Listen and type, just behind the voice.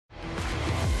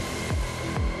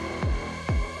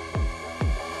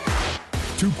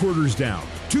2 quarters down,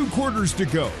 2 quarters to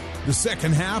go. The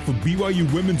second half of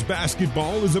BYU women's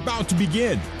basketball is about to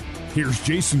begin. Here's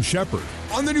Jason Shepard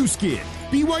on the new skin,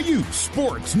 BYU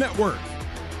Sports Network.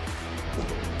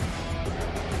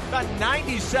 About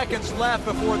 90 seconds left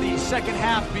before the second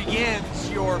half begins.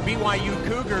 Your BYU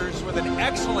Cougars with an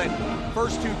excellent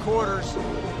first 2 quarters.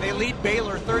 They lead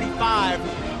Baylor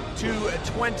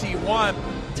 35-21.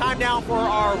 Time now for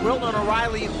our Will and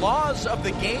O'Reilly Laws of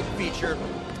the Game feature.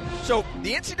 So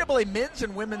the NCAA men's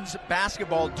and women's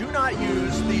basketball do not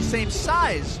use the same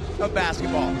size of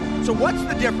basketball. So what's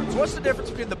the difference? What's the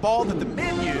difference between the ball that the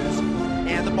men use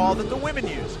and the ball that the women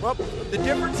use? Well, the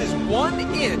difference is 1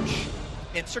 inch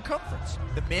in circumference.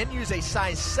 The men use a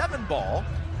size 7 ball,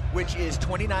 which is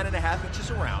 29.5 inches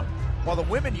around, while the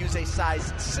women use a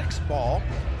size 6 ball,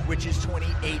 which is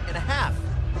 28.5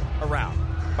 around.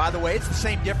 By the way, it's the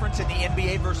same difference in the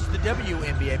NBA versus the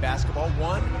WNBA basketball,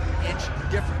 1 inch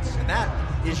difference. And that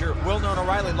is your Wilner and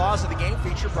O'Reilly Laws of the Game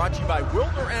feature, brought to you by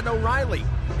Wilner and O'Reilly,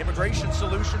 Immigration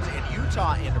Solutions in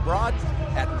Utah and abroad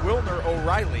at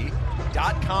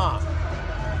WilnerO'Reilly.com.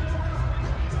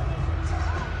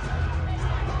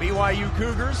 BYU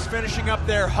Cougars finishing up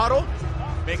their huddle,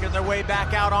 making their way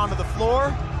back out onto the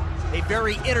floor. A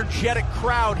very energetic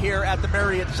crowd here at the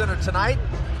Marriott Center tonight.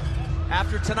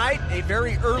 After tonight, a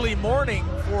very early morning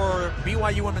for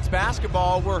BYU women's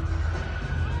basketball. We're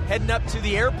heading up to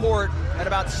the airport at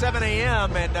about 7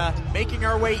 a.m. and making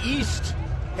our way east,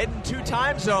 heading 2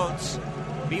 time zones.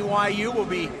 BYU will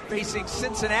be facing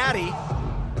Cincinnati,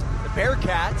 the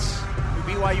Bearcats, who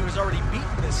BYU has already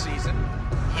beaten this season,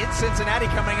 in Cincinnati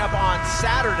coming up on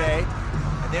Saturday.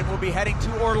 And then we'll be heading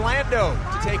to Orlando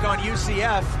to take on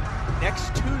UCF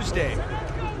next Tuesday.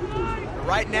 But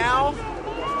right now,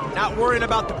 not worrying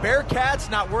about the Bearcats,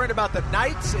 not worrying about the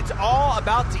Knights. It's all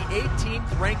about the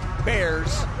 18th ranked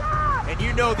Bears. And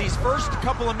you know these first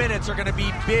couple of minutes are going to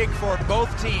be big for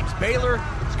both teams. Baylor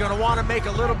is going to want to make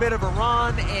a little bit of a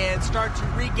run and start to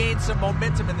regain some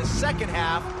momentum in the second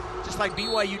half, just like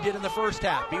BYU did in the first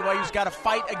half. BYU's got to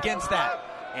fight against that.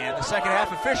 And the second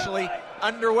half officially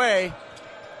underway.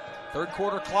 Third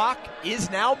quarter clock is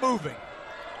now moving.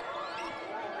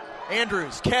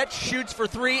 Andrews, catch, shoots for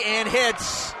 3 and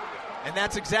hits. And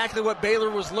that's exactly what Baylor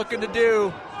was looking to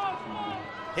do.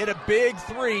 Hit a big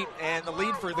 3, and the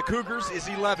lead for the Cougars is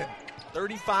 11.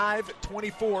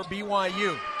 35-24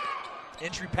 BYU.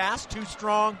 Entry pass, too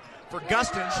strong for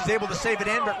Gustin. She's able to save it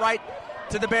in, but right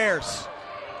to the Bears.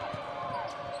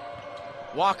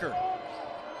 Walker,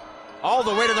 all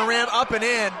the way to the rim, up and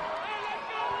in.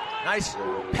 Nice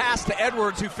pass to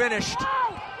Edwards, who finished.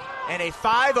 And a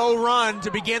 5-0 run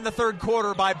to begin the third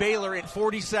quarter by Baylor in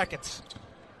 40 seconds.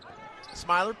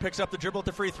 Smiler picks up the dribble at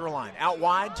the free throw line. Out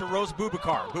wide to Rose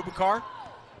Bubakar. Bubakar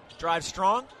drives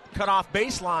strong, cut off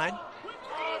baseline,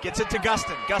 gets it to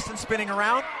Gustin. Gustin spinning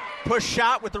around, push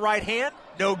shot with the right hand,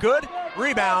 no good.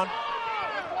 Rebound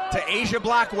to Asia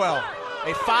Blackwell.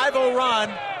 A 5-0 run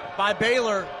by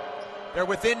Baylor. They're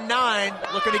within 9,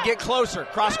 looking to get closer.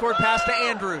 Cross-court pass to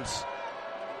Andrews.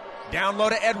 Down low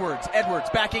to Edwards. Edwards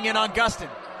backing in on Gustin.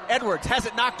 Edwards has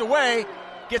it knocked away.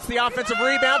 Gets the offensive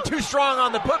rebound. Too strong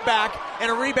on the putback.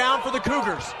 And a rebound for the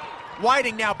Cougars.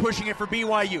 Whiting now pushing it for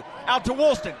BYU. Out to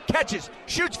Woolston. Catches.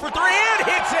 Shoots for 3 and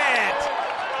hits it!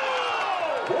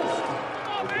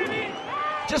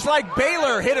 Just like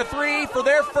Baylor hit a 3 for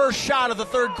their first shot of the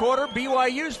third quarter,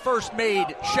 BYU's first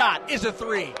made shot is a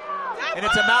 3. And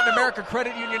it's a Mountain America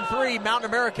Credit Union 3. Mountain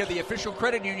America, the official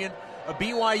credit union of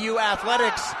BYU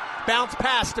Athletics. Bounce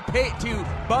pass to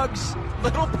Bugs,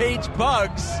 Little Paige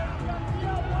Bugs,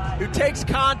 who takes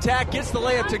contact, gets the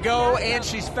layup to go, and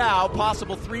she's fouled.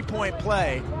 Possible 3-point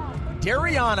play.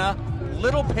 Dariana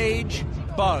Little Paige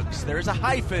Bugs. There's a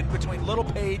hyphen between Little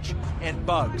Paige and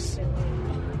Bugs.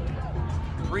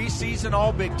 Preseason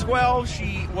All Big 12.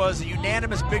 She was a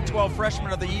unanimous Big 12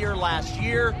 Freshman of the Year last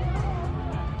year.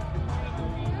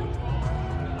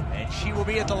 And she will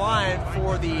be at the line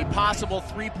for the possible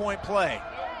 3-point play.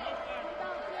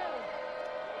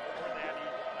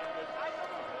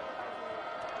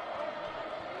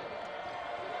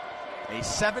 A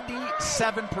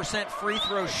 77% free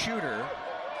throw shooter.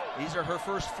 These are her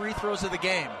first free throws of the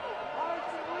game.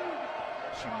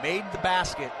 She made the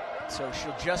basket, so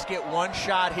she'll just get one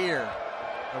shot here.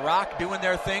 The Rock doing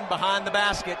their thing behind the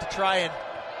basket to try and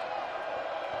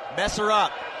mess her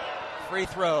up. Free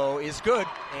throw is good,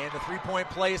 and the 3-point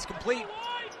play is complete.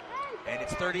 And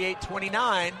it's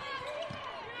 38-29.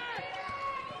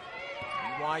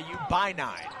 BYU by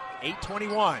 9.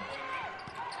 8:21.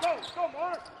 Go,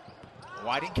 Mark.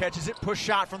 Whiting catches it, push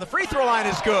shot from the free throw line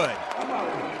is good.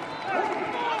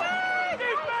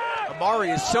 A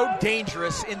Amari is so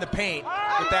dangerous in the paint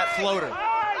with that floater.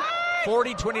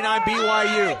 40-29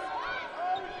 BYU.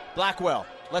 Blackwell,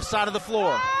 left side of the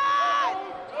floor.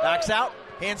 Backs out,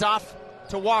 hands off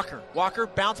to Walker. Walker,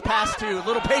 bounce pass to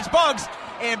Little Paige Buggs,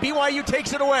 and BYU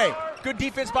takes it away. Good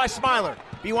defense by Smiler.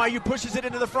 BYU pushes it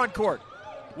into the front court.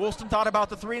 Woolston thought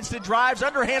about the three, instead drives,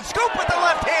 underhand scoop with the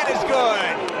left hand is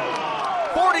good.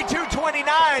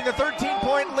 42-29, the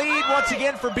 13-point lead once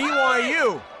again for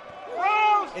BYU.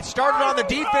 It started on the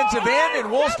defensive end, and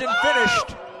Woolston finished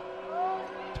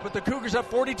to put the Cougars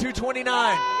up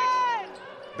 42-29.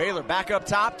 Baylor back up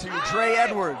top to Dre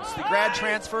Edwards, the grad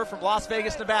transfer from Las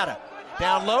Vegas, Nevada.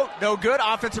 Down low, no good.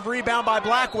 Offensive rebound by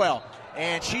Blackwell.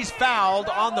 And she's fouled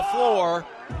on the floor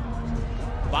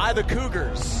by the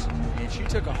Cougars. And she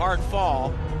took a hard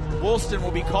fall. Woolston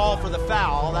will be called for the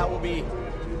foul. That will be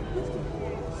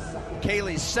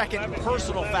Kaylee's second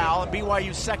personal foul and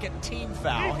BYU's second team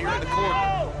foul here in the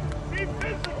quarter.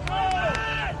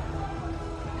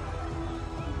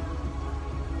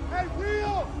 Hey,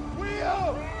 wheel!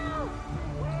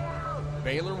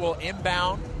 Baylor will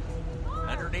inbound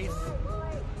underneath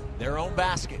their own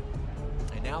basket.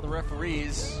 And now the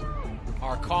referees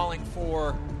are calling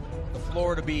for the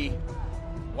floor to be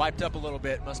wiped up a little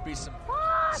bit. Must be some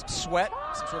sweat,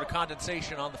 some sort of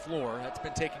condensation on the floor. That's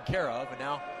been taken care of, and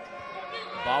now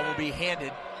the ball will be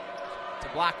handed to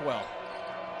Blackwell,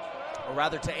 or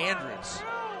rather to Andrews.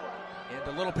 And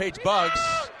to Little Paige Buggs.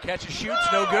 Catches, shoots,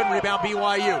 no good. Rebound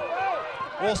BYU.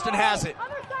 Woolston has it.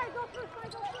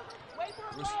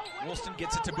 Woolston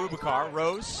gets it to Boubacar.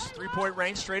 Rose, three-point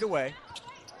range straight away.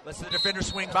 Lets the defender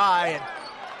swing by, and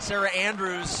Sarah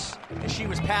Andrews, as she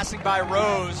was passing by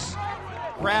Rose,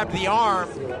 grabbed the arm,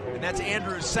 and that's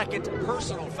Andrews' second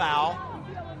personal foul.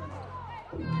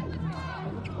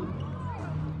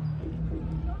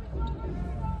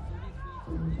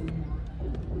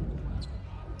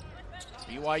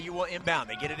 BYU will inbound.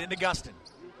 They get it into Gustin.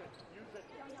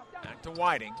 Back to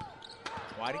Whiting.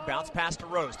 Whiting bounce pass to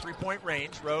Rose. Three-point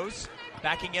range. Rose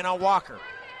backing in on Walker.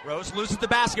 Rose loses the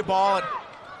basketball, and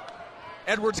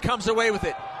Edwards comes away with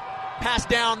it. Pass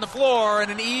down the floor,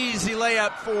 and an easy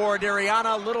layup for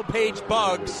Dariana Little Paige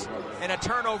Buggs, and a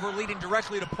turnover leading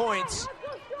directly to points.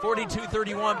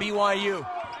 42-31 BYU.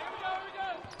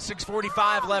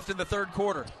 6:45 left in the third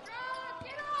quarter.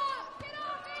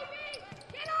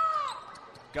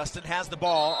 Gustin has the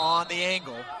ball on the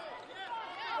angle.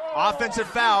 Offensive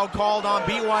foul called on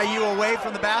BYU away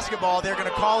from the basketball. They're going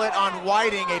to call it on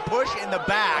Whiting, a push in the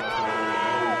back.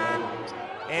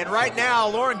 And right now,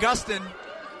 Lauren Gustin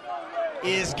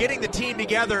is getting the team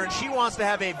together, and she wants to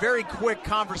have a very quick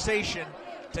conversation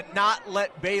to not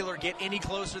let Baylor get any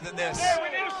closer than this.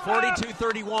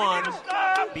 42-31.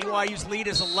 BYU's lead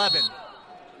is 11.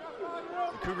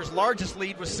 The Cougars' largest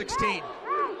lead was 16.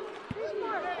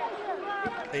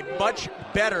 A much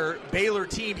better Baylor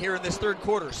team here in this third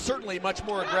quarter. Certainly much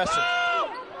more aggressive.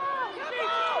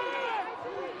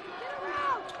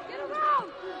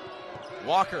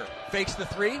 Walker fakes the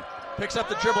three, picks up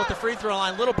the dribble at the free throw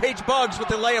line. Little Paige Buggs with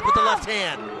the layup with the left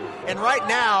hand. And right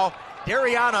now,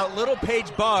 Dariana Little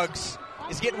Paige Buggs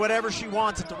is getting whatever she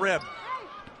wants at the rim.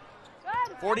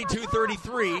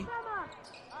 42-33.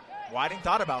 Whiting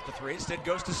thought about the three, instead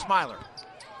goes to Smiler.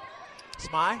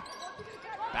 Smy.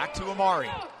 Back to Amari.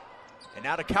 And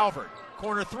now to Calvert.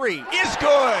 Corner three is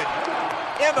good.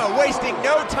 Emma wasting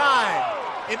no time.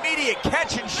 Immediate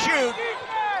catch and shoot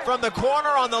from the corner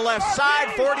on the left side.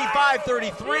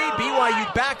 45-33.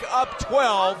 BYU back up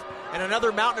 12. And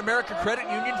another Mountain America Credit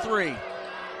Union three.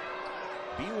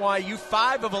 BYU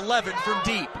 5 of 11 from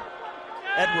deep.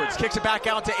 Edwards kicks it back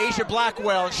out to Asia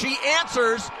Blackwell. She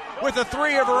answers with a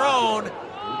three of her own.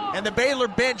 And the Baylor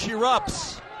bench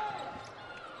erupts.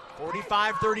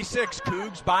 45-36,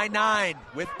 Cougs by 9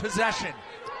 with possession.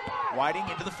 Whiting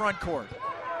into the front court.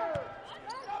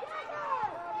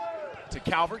 To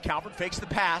Calvert. Calvert fakes the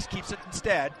pass, keeps it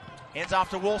instead. Hands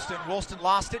off to Woolston. Woolston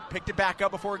lost it, picked it back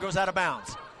up before it goes out of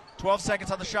bounds. 12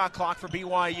 seconds on the shot clock for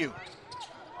BYU.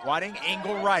 Whiting,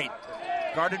 angle right.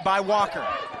 Guarded by Walker.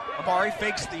 Amari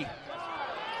fakes the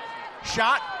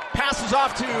shot, passes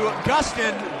off to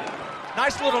Gustin.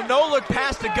 Nice little no-look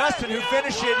pass to Gustin, who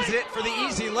finishes it for the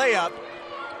easy layup.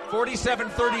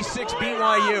 47-36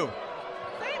 BYU.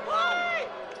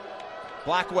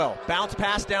 Blackwell, bounce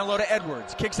pass down low to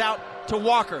Edwards. Kicks out to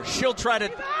Walker. She'll try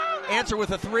to answer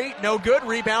with a three. No good.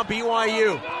 Rebound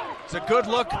BYU. It's a good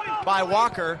look by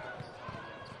Walker.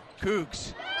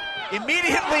 Cougs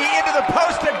immediately into the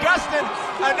post to Gustin.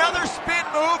 Another spin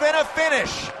move and a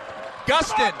finish.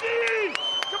 Gustin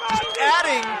just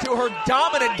adding to her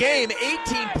dominant game,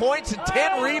 18 points and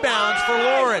 10 rebounds for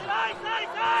Lauren.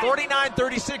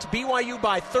 49-36, BYU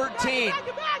by 13.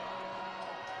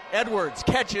 Edwards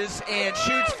catches and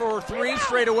shoots for three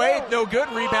straight away. No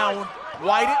good. Rebound,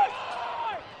 Whiten.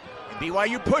 And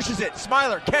BYU pushes it.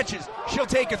 Smiler catches. She'll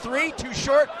take a three. Too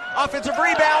short. Offensive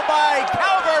rebound by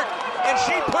Calvert. And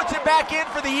she puts it back in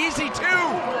for the easy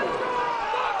two.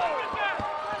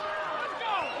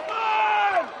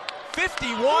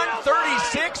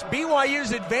 51-36.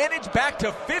 BYU's advantage back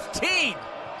to 15.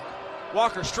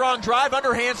 Walker, strong drive,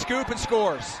 underhand scoop, and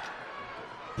scores.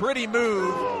 Pretty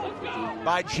move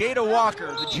by Jada Walker,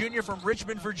 the junior from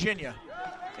Richmond, Virginia.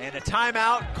 And a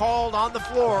timeout called on the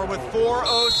floor with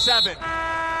 4:07.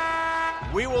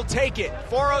 We will take it.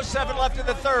 4:07 left in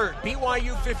the third.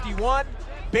 BYU 51,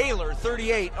 Baylor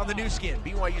 38 on the new skin,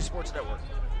 BYU Sports Network.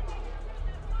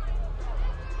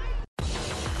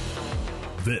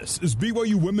 This is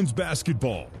BYU women's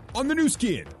basketball on the new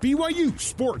skin, BYU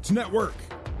Sports Network.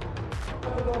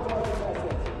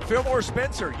 Fillmore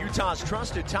Spencer, Utah's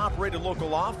trusted top-rated local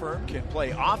law firm, can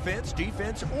play offense,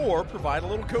 defense, or provide a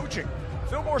little coaching.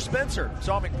 Fillmore Spencer,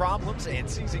 solving problems and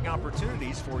seizing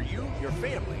opportunities for you, your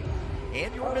family,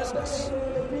 and your business.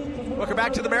 Welcome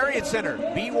back to the Marriott Center.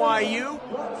 BYU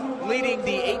leading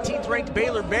the 18th-ranked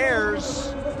Baylor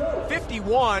Bears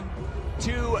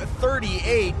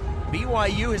 51-38.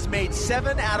 BYU has made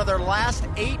 7 out of their last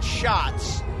 8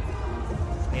 shots.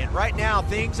 And right now,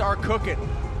 things are cooking.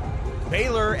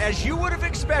 Baylor, as you would have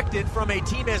expected from a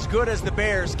team as good as the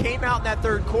Bears, came out in that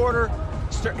third quarter,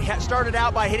 started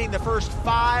out by hitting the first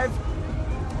 5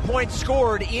 points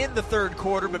scored in the third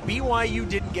quarter, but BYU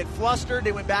didn't get flustered.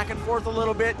 They went back and forth a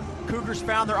little bit. Cougars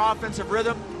found their offensive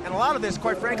rhythm, and a lot of this,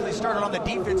 quite frankly, started on the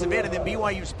defensive end, and then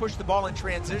BYU's pushed the ball in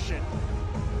transition.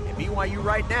 And BYU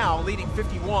right now leading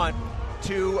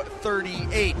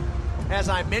 51-38. As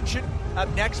I mentioned, up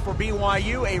next for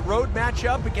BYU, a road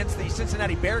matchup against the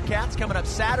Cincinnati Bearcats coming up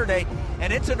Saturday,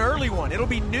 and it's an early one. It'll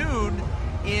be noon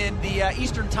in the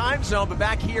Eastern time zone, but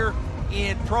back here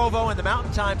in Provo in the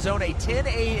Mountain time zone, a 10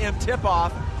 a.m.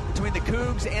 tip-off between the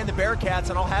Cougs and the Bearcats,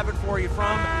 and I'll have it for you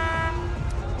from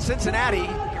Cincinnati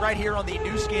right here on the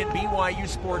new skin BYU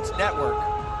Sports Network.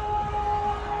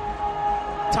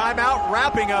 Timeout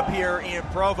wrapping up here in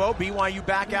Provo. BYU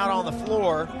back out on the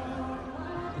floor.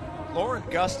 Lauren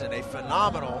Gustin, a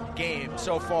phenomenal game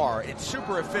so far. It's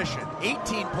super efficient.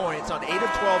 18 points on 8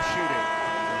 of 12 shooting.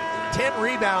 10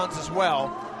 rebounds as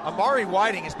well. Amari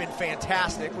Whiting has been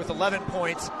fantastic with 11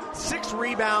 points, 6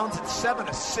 rebounds, and 7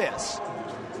 assists.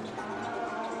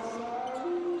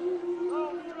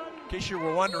 In case you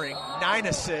were wondering, 9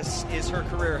 assists is her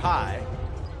career high.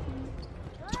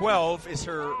 12 is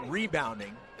her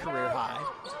rebounding career high.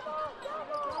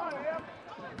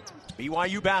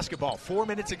 BYU basketball, 4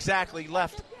 minutes exactly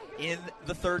left in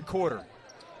the third quarter.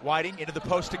 Whiting into the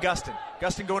post to Gustin.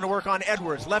 Gustin going to work on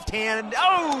Edwards. Left hand,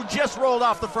 just rolled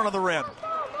off the front of the rim.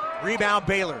 Rebound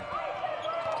Baylor.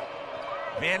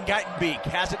 Van Geitenbeek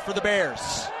has it for the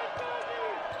Bears.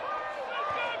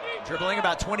 Dribbling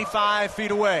about 25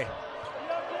 feet away.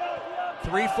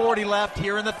 3:40 left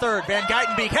here in the third. Van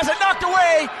Geitenbeek has it knocked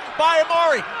away by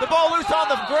Amari. The ball loose on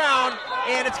the ground,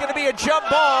 and it's going to be a jump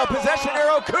ball. Possession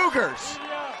arrow Cougars.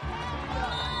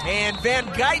 And Van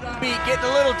Geitenbeek getting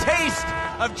a little taste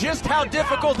of just how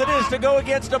difficult it is to go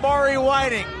against Amari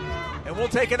Whiting. And we'll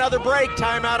take another break.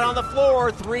 Timeout on the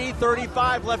floor.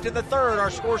 3:35 left in the third.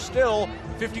 Our score still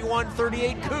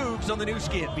 51-38 Cougs on the new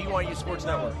skin, BYU Sports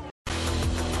Network.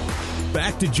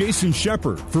 Back to Jason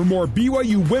Shepard for more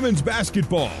BYU women's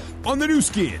basketball on the new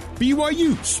skin,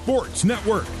 BYU Sports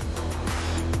Network.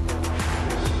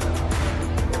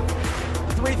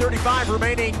 3:35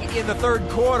 remaining in the third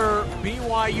quarter.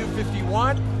 BYU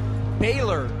 51,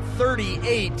 Baylor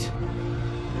 38. The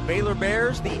Baylor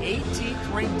Bears, the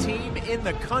 18th ranked team in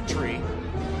the country,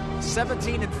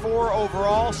 17-4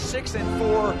 overall,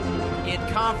 6-4 in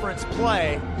conference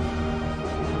play.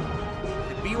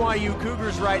 BYU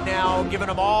Cougars right now giving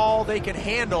them all they can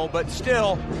handle, but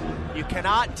still, you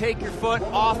cannot take your foot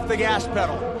off the gas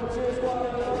pedal.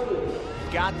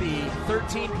 You've got the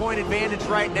 13-point advantage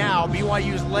right now.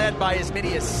 BYU's led by as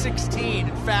many as 16.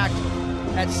 In fact,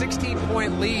 that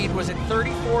 16-point lead was at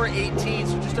 34-18,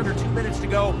 so just under 2 minutes to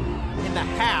go in the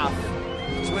half.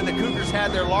 It's when the Cougars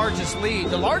had their largest lead.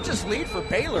 The largest lead for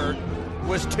Baylor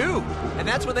was 2, and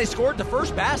that's when they scored the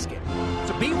first basket.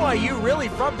 So BYU really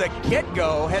from the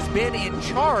get-go has been in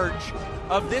charge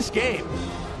of this game.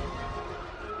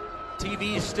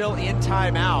 TV is still in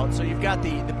timeout, so you've got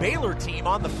the Baylor team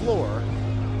on the floor.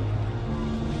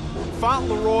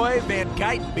 Fauntleroy, Van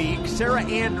Geitenbeek, Sarah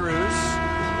Andrews,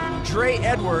 Dre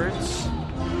Edwards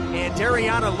and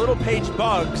Dariana Little Page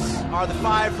Buggs are the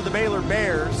 5 for the Baylor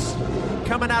Bears.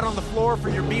 Coming out on the floor for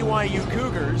your BYU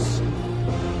Cougars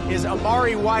is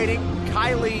Amari Whiting,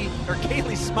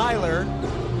 Kaylee Smiler,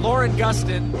 Lauren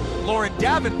Gustin, Lauren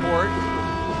Davenport,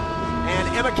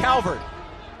 and Emma Calvert.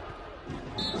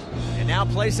 And now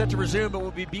play set to resume. It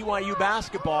will be BYU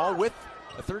basketball with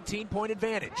a 13-point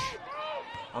advantage.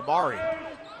 Amari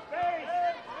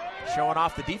showing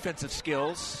off the defensive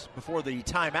skills before the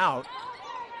timeout.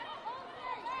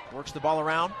 Works the ball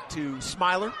around to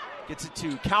Smiler. Gets it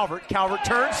to Calvert. Calvert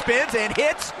turns, spins, and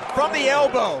hits from the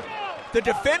elbow. The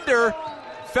defender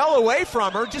fell away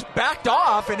from her, just backed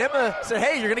off, and Emma said,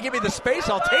 hey, you're going to give me the space,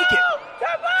 I'll take it.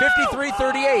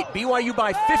 53-38, BYU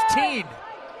by 15.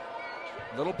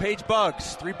 Little Page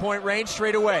Buggs, three-point range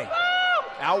straight away.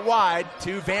 Out wide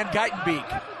to Van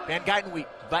Geitenbeek. Van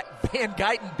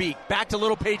Geitenbeek back to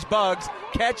Little Page Buggs.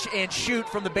 Catch and shoot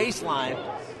from the baseline,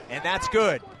 and that's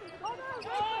good.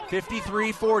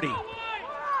 53-40.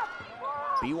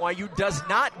 BYU does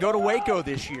not go to Waco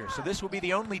this year, so this will be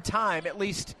the only time, at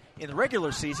least in the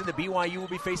regular season, that BYU will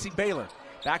be facing Baylor.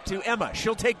 Back to Emma.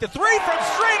 She'll take the three from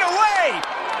straight away,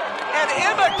 and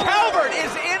Emma Calvert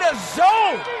is in a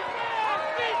zone.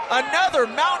 Another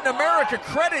Mountain America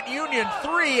Credit Union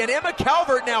three, and Emma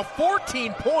Calvert now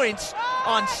 14 points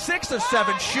on 6 of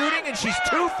 7 shooting, and she's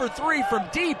 2 for 3 from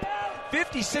deep.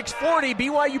 56-40,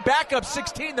 BYU back up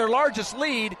 16, their largest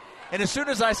lead, and as soon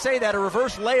as I say that, a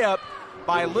reverse layup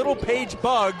by Little Page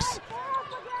Buggs,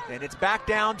 and it's back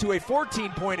down to a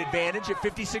 14-point advantage at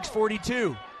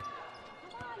 56-42.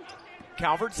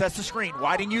 Calvert sets the screen.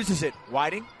 Whiting uses it.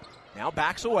 Whiting now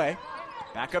backs away.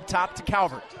 Back up top to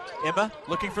Calvert. Emma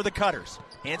looking for the cutters.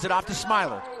 Hands it off to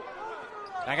Smiler.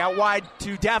 Back out wide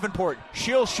to Davenport.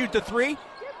 She'll shoot the three.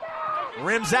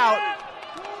 Rims out.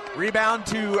 Rebound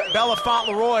to Bella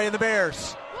Fauntleroy and the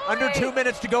Bears. Under 2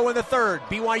 minutes to go in the third.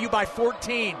 BYU by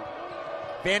 14.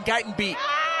 Van Geitenbeek.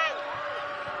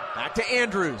 Back to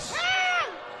Andrews.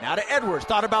 Now to Edwards.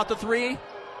 Thought about the three.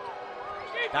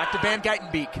 Back to Van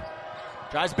Geitenbeek.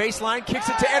 Drives baseline, kicks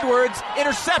it to Edwards.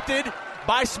 Intercepted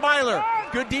by Smiler.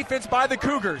 Good defense by the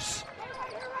Cougars.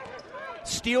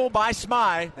 Steal by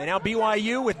Smy. And now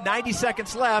BYU with 90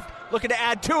 seconds left, looking to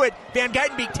add to it. Van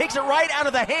Geitenbeek takes it right out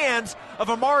of the hands of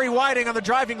Amari Whiting on the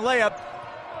driving layup.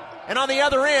 And on the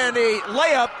other end, a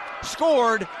layup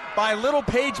scored by Little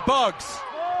Page Buggs.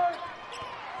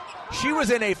 She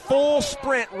was in a full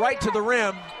sprint right to the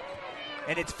rim.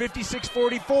 And it's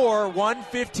 56-44,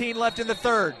 1:15 left in the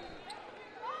third.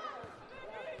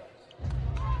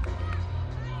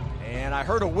 And I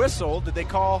heard a whistle. Did they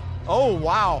call? Oh,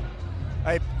 wow.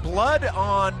 A blood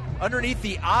on underneath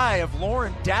the eye of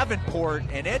Lauren Davenport,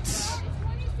 and it's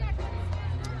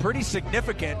pretty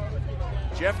significant.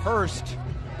 Jeff Hurst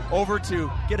over to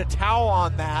get a towel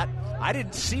on that. I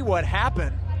didn't see what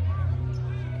happened.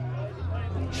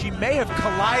 She may have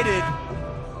collided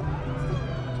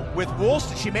with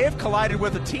Woolston. She may have collided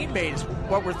with a teammate is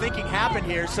what we're thinking happened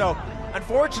here. So,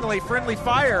 unfortunately, friendly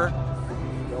fire.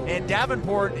 And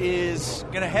Davenport is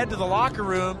going to head to the locker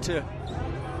room to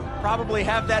probably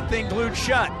have that thing glued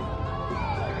shut.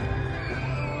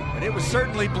 But it was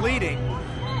certainly bleeding.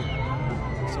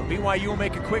 So BYU will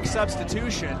make a quick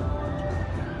substitution.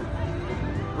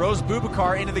 Rose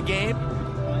Bubakar into the game.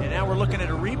 And now we're looking at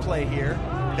a replay here.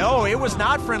 No, it was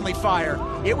not friendly fire.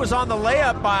 It was on the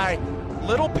layup by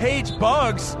Little Page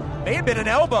Buggs. May have been an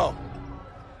elbow.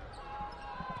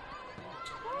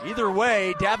 Either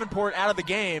way, Davenport out of the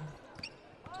game.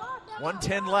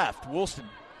 1:10 left. Woolston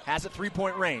has a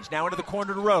three-point range. Now into the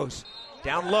corner to Rose.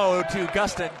 Down low to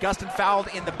Gustin. Gustin fouled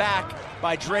in the back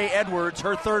by Dre Edwards,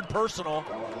 her third personal.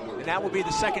 And that will be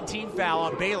the second team foul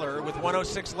on Baylor with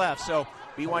 1:06 left. So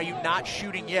BYU not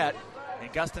shooting yet,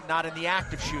 and Gustin not in the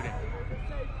act of shooting.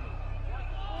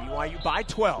 BYU by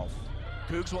 12.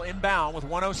 Cougs will inbound with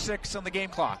 1:06 on the game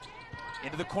clock.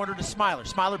 Into the corner to Smiler.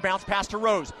 Smiler bounce pass to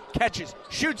Rose. Catches,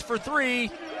 shoots for three,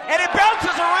 and it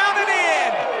bounces around and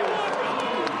in!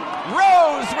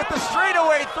 Rose with the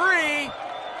straightaway three.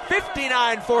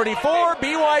 59-44.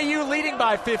 BYU leading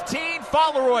by 15.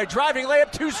 Fauntleroy driving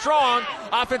layup too strong.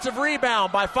 Offensive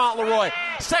rebound by Fauntleroy.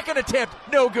 Second attempt,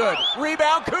 no good.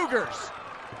 Rebound Cougars.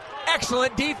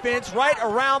 Excellent defense right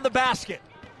around the basket.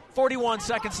 41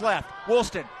 seconds left.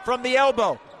 Woolston from the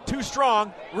elbow. Too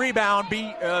strong. Rebound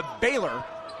Baylor.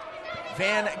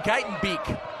 Van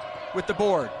Geitenbeek with the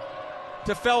board.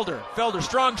 To Felder. Felder,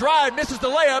 strong drive, misses the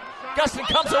layup. Gustin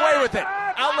comes away with it.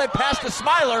 Outlet pass to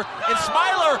Smiler. And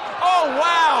Smiler, oh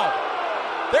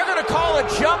wow! They're going to call a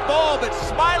jump ball, but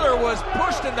Smiler was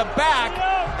pushed in the back.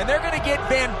 And they're going to get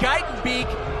Van Geitenbeek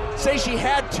say she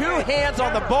had two hands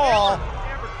on the ball.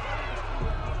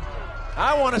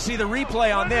 I want to see the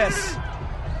replay on this.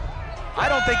 I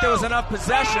don't think there was enough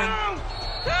possession.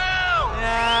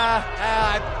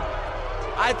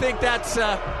 I think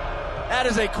that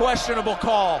is a questionable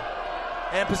call.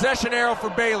 And possession arrow for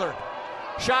Baylor.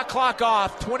 Shot clock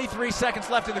off, 23 seconds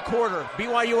left in the quarter.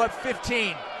 BYU up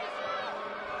 15.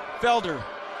 Felder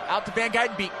out to Van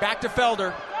Geitenbeek, back to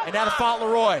Felder, and now to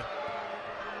Fauntleroy.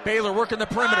 Baylor working the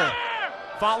perimeter.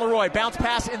 Fauntleroy, bounce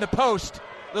pass in the post.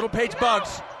 Little Paige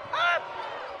Buggs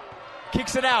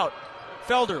kicks it out.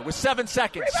 Felder with 7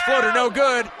 seconds. Floater no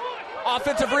good.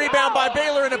 Offensive rebound by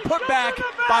Baylor and a putback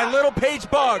by Little Paige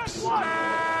Buggs.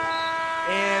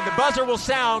 And the buzzer will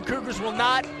sound. Cougars will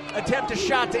not attempt a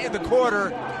shot to end the quarter.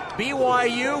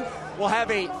 BYU will have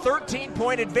a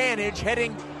 13-point advantage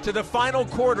heading to the final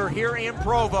quarter here in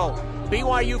Provo.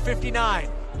 BYU 59,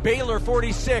 Baylor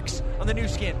 46 on the new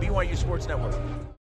skin, BYU Sports Network.